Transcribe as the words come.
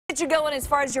Get you going as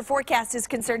far as your forecast is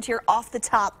concerned here off the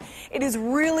top. It is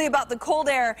really about the cold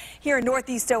air here in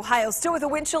northeast Ohio. Still with a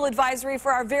wind chill advisory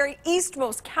for our very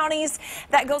eastmost counties.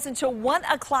 That goes until 1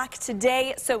 o'clock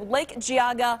today. So Lake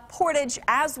Geauga, Portage,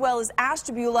 as well as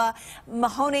Ashtabula,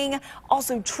 Mahoning,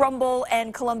 also Trumbull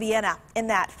and Columbiana in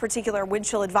that particular wind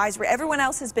chill advisory. Everyone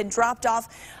else has been dropped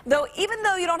off, though even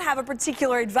though you don't have a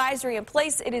particular advisory in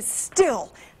place, it is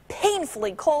still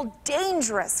painfully cold,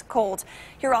 dangerous cold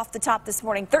here off the top this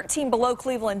morning. 13 below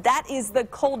Cleveland. That is the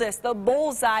coldest, the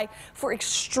bullseye for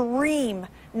extreme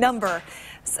number.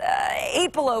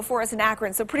 8 below for us in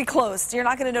Akron, so pretty close. You're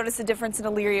not going to notice a difference in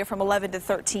Elyria from 11 to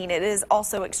 13. It is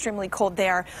also extremely cold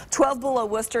there. 12 below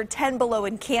Worcester, 10 below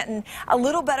in Canton. A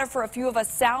little better for a few of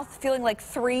us south, feeling like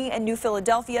 3 in New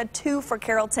Philadelphia, 2 for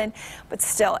Carrollton. But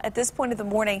still, at this point of the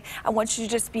morning, I want you to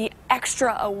just be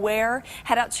extra aware.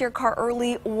 Head out to your car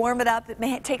early, warm it up. It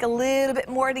may take a little bit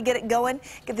more to get it going,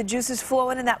 get the juices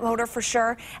flowing in that motor for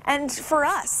sure. And for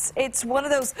us, it's one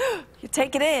of those, you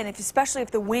take it in, especially if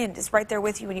the wind is right there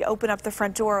with you when you open up the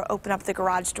front door or open up the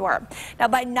garage door. Now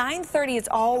by 9:30, it's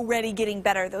already getting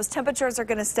better. Those temperatures are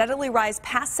going to steadily rise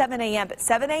past 7 a.m. But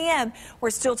 7 a.m., we're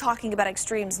still talking about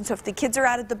extremes. And so if the kids are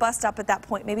out at the bus stop at that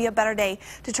point, maybe a better day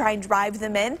to try and drive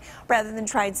them in rather than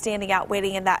try and standing out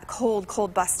waiting in that cold,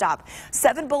 cold bus stop.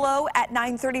 7 below at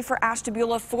 9:30 for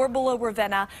Ashtabula, 4 below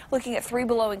Ravenna, looking at 3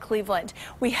 below in Cleveland.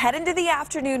 We head into the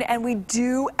afternoon and we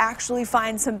do actually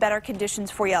find some better conditions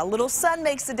for you. A little sun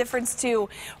makes a difference too.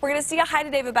 We're going to see a high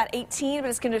today of about 18, but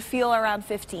it's going to feel around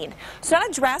 15. So not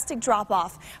a drastic drop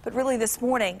off, but really this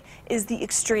morning is the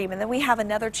extreme. And then we have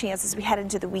another chance as we head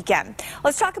into the weekend.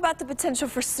 Let's talk about the potential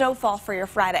for snowfall for your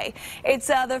Friday. It's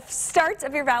the start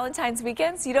of your Valentine's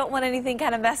weekend, so you don't want anything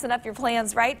kind of messing up your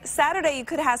plans, right? Saturday you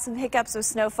could have some hiccups with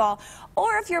snowfall,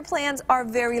 or if your plans are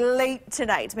very late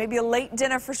tonight, maybe a late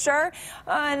dinner for sure,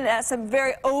 and some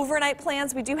very overnight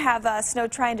plans. We do have snow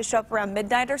trying to show up around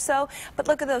midnight or so, but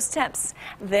look at those temps.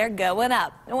 They're going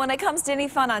up. And when it comes to any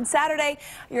fun on Saturday,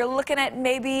 you're looking at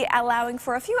maybe allowing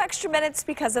for a few extra minutes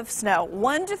because of snow.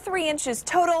 1 to 3 inches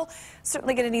total.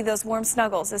 Certainly going to need those warm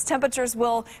snuggles as temperatures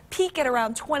will peak at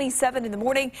around 27 in the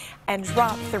morning and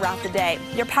drop throughout the day.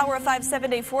 Your Power of 5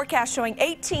 7-day forecast showing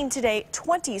 18 today,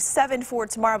 27 for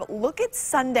tomorrow. But look at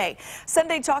Sunday.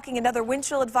 Sunday talking another wind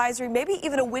chill advisory, maybe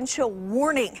even a wind chill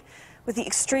warning, with the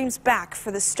extremes back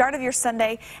for the start of your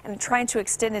Sunday and trying to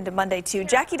extend into Monday too.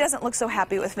 Jackie doesn't look so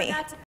happy with me.